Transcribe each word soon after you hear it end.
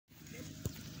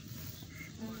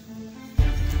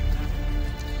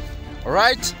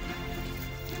right,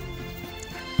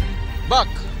 back,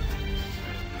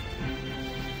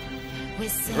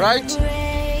 right,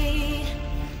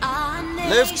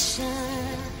 left,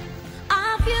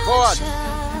 forward,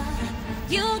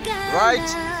 right,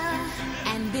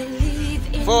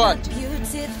 forward,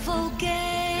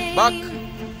 back,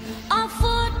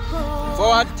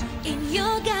 forward,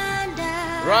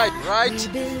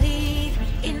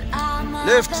 right,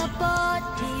 left,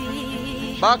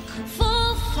 back,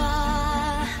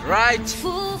 right,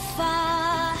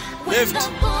 left,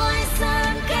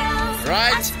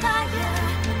 right,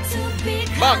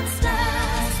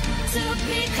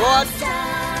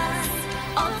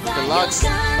 back, forward, legs,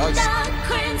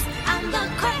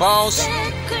 bounce,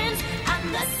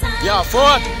 yeah,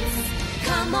 forward,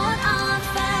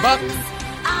 back,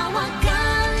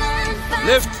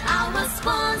 left,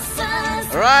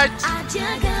 right,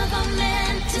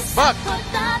 back,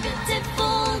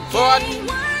 forward,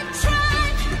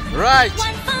 right,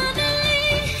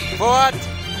 forward,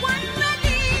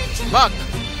 back,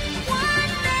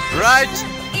 right,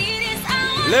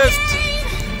 left,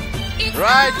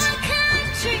 right,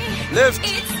 left,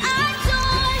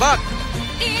 back,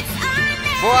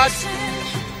 forward,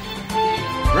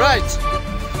 right.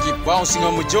 Keep bouncing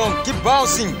on Mujom, keep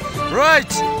bouncing,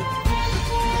 right,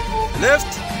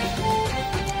 left,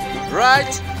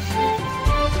 right,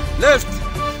 left,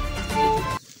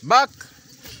 back,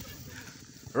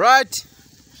 right,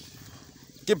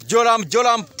 keep Jolam,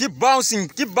 keep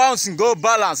bouncing, go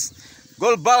balance,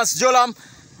 Jolam,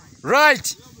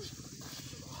 right,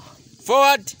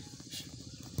 forward,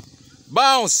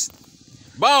 bounce,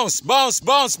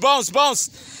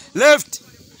 left,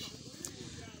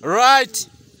 right,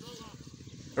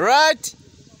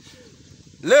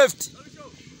 left,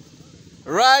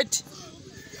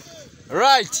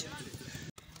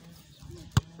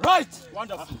 right,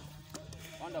 wonderful,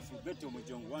 better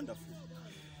Mujong, wonderful.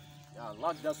 Yeah,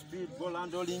 like the speed, ball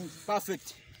handling,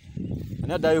 perfect.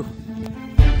 Another you.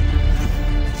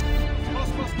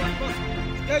 Pass.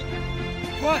 Okay.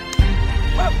 One.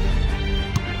 Up.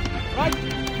 Right.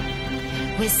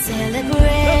 We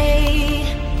celebrate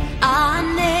our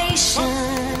nation,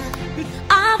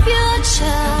 our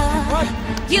future,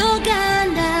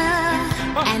 Uganda,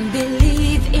 and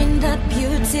believe in the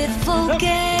beautiful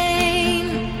game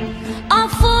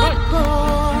of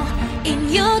football in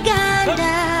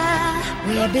Uganda.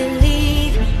 We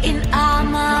believe in our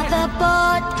mother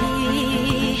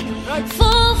body.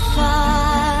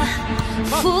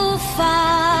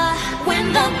 Fufa, when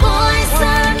the boys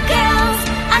and girls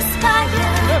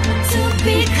aspire to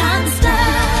become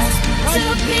stars,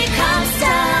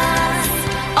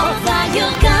 of the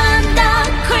Uganda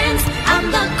Queens and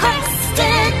the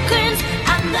crested Queens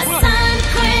and the Sun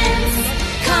Queens.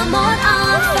 Come on,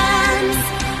 our fans,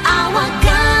 our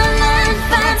gallant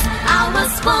fans, our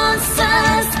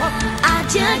sponsors, our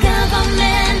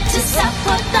government to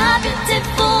support the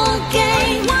beautiful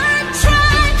game. One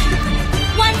tribe,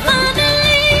 one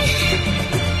family,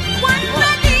 one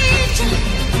religion,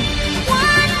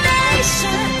 one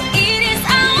nation. It is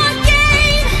our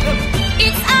game,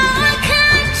 it's our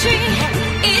country,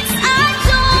 it's our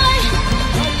joy,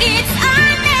 it's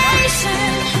our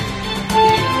nation.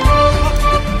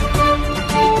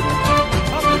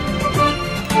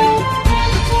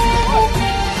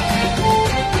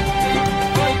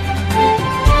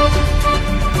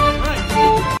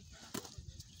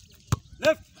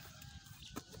 Left,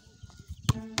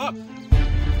 up,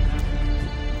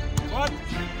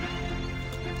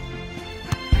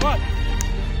 forward,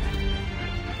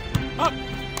 up.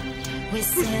 We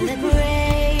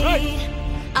celebrate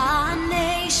our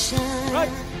nation,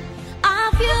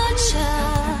 our future,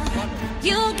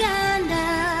 Uganda,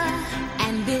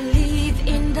 and believe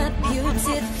in the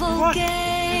beautiful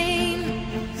game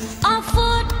of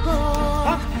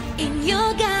football in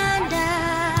Uganda.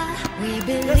 We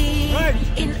believe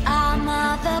in our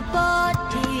mother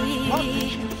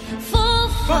body.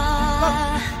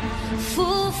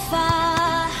 Fufa,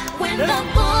 when the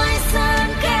boys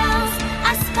and girls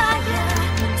aspire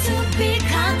to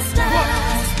become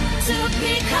stars,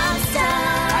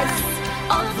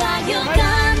 of the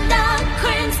Uganda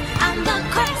Queens and the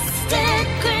crested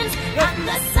Queens and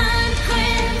the Sun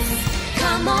Queens.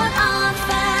 Come on, our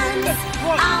fans,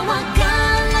 our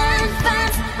gallant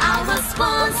fans, our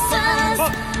sponsors,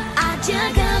 our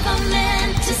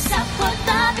government to support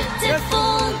the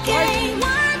beautiful game.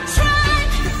 One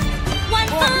tribe,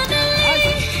 one family,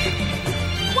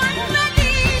 one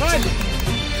religion,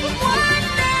 one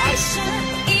nation.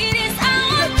 It is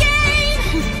our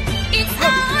game, it's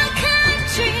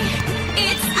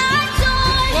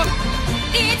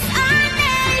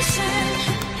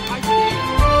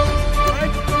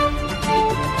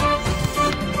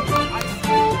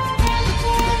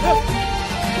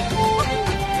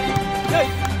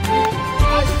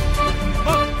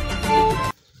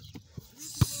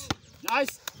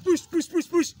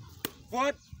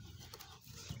forward.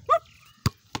 Whoop.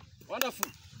 Wonderful.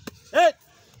 Hey,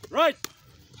 right.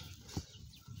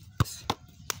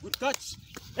 Good catch.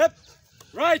 Yep,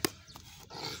 right.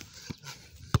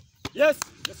 Yes,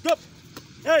 let's go.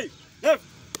 Hey, left.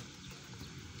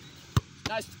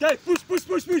 Nice. Okay, push, push,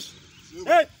 push, push.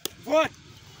 Hey, forward.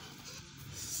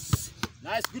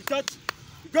 Nice, good catch.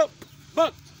 Go.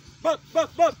 Back, back,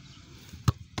 back, back.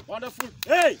 Wonderful.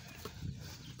 Hey,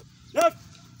 left.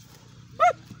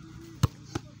 Whoop.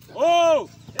 Oh,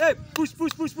 hey, push,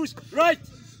 push, push, push. Right.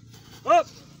 Up.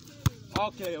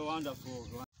 Okay, wonderful.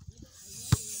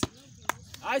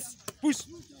 Nice. Push.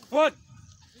 Forward.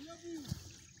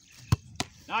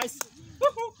 Nice.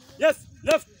 Woohoo. Yes.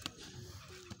 Left.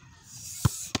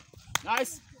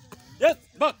 Nice. Yes.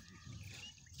 Back.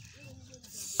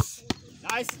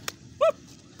 Nice. Whoop.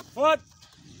 Forward.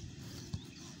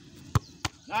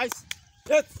 Nice.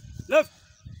 Yes. Left.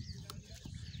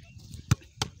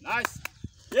 Nice.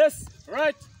 Yes.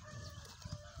 Right.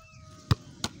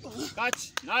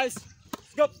 Catch. Nice.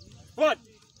 Go. Forward.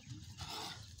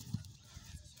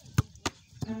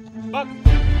 Back.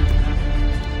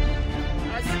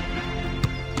 Nice.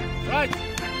 Right.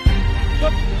 Go.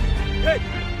 Hey.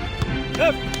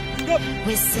 Left. Go.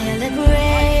 We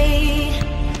celebrate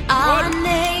our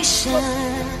nation,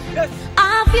 Yes.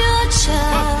 our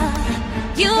future,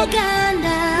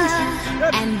 Uganda,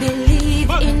 and believe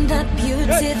in the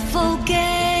beautiful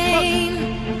game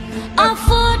of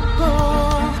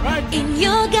football in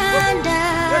Uganda.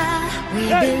 We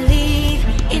believe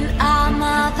in our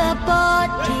mother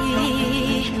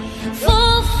body.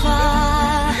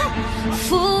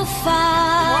 Fufa,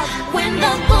 when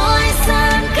the boys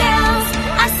and girls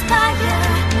aspire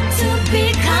to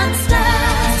become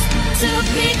stars,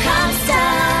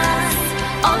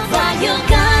 of the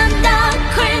Uganda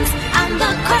cranes and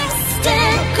the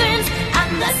crested cranes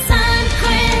and the sun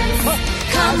cranes.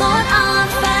 Come on, our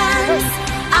fans,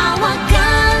 our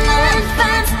gallant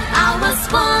fans, our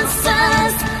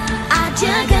sponsors, our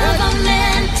dear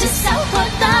government, to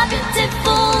support the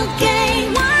beautiful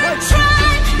game. One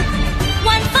tribe,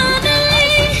 one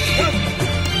family,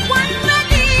 one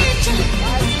religion,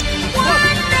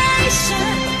 one nation.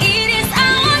 It is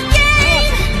our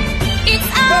game, it's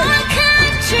our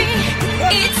country,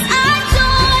 it's our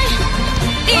joy,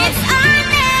 it's our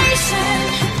nation.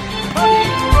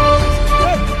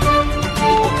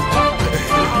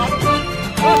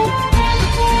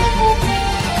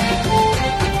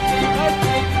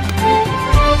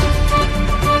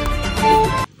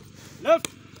 Left.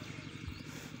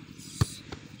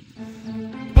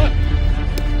 Back.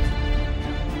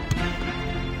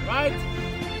 Right.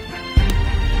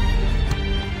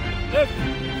 Left.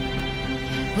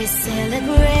 We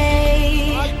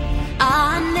celebrate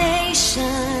our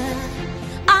nation,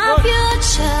 our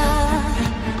future,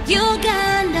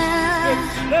 Uganda,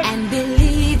 and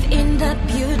believe in the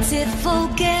beautiful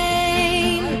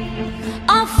game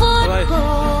of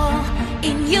football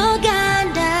in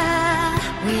Uganda.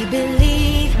 We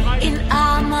believe in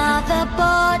our mother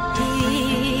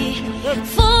body.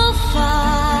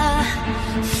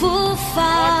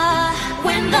 Fufa,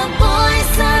 when the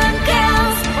boys and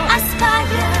girls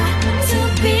aspire to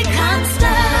become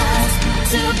stars,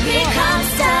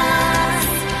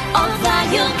 of the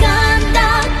Uganda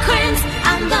cranes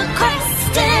and the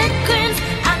crested cranes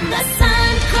and the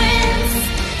sun cranes.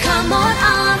 Come on,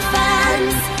 our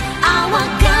fans, our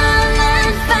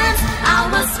gallant fans,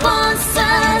 our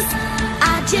sponsors,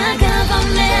 our dear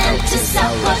government, to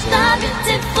support the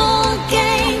beautiful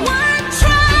game. One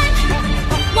tribe,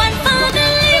 one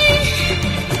family,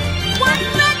 one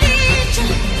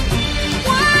religion,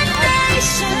 one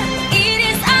nation. It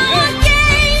is our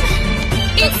game,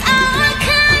 it's our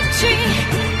country,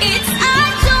 it's our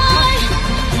joy,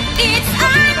 it's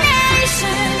our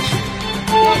nation.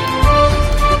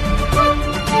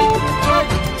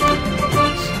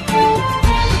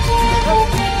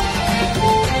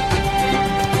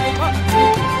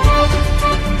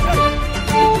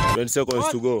 Seconds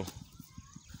to go.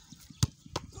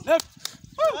 Left.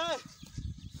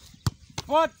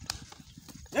 Forward.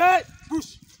 Hey,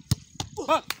 push.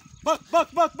 Back, back,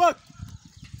 back, back, back.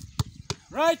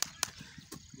 Right.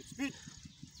 Good speed.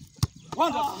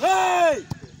 Wonderful. Hey.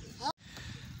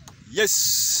 Yes,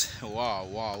 wow.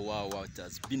 It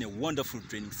has been a wonderful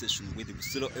training session with the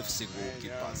Busiro FC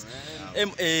goalkeepers.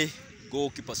 MA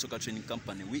Goalkeeper Soccer Training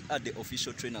Company. We are the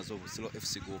official trainers of Busiro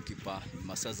FC Goalkeeper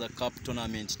Masaza Cup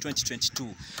Tournament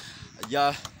 2022.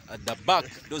 Yeah, at the back,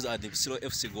 those are the Busiro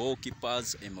FC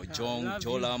goalkeepers, Emojong,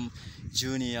 Jolam,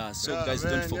 Junior. So guys,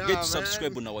 don't forget to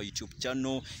subscribe on our YouTube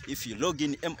channel. If you log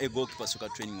in MA Goalkeeper Soccer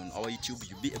Training on our YouTube,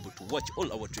 you'll be able to watch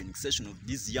all our training sessions of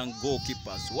these young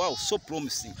goalkeepers. Wow, so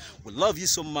promising. We love you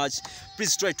so much.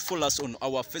 Please try to follow us on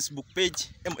our Facebook page,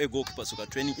 MA Goalkeeper Soccer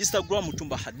Training, Instagram,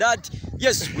 Mutumba Haddad.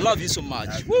 Yes, we love you so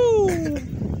much.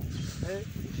 Woo!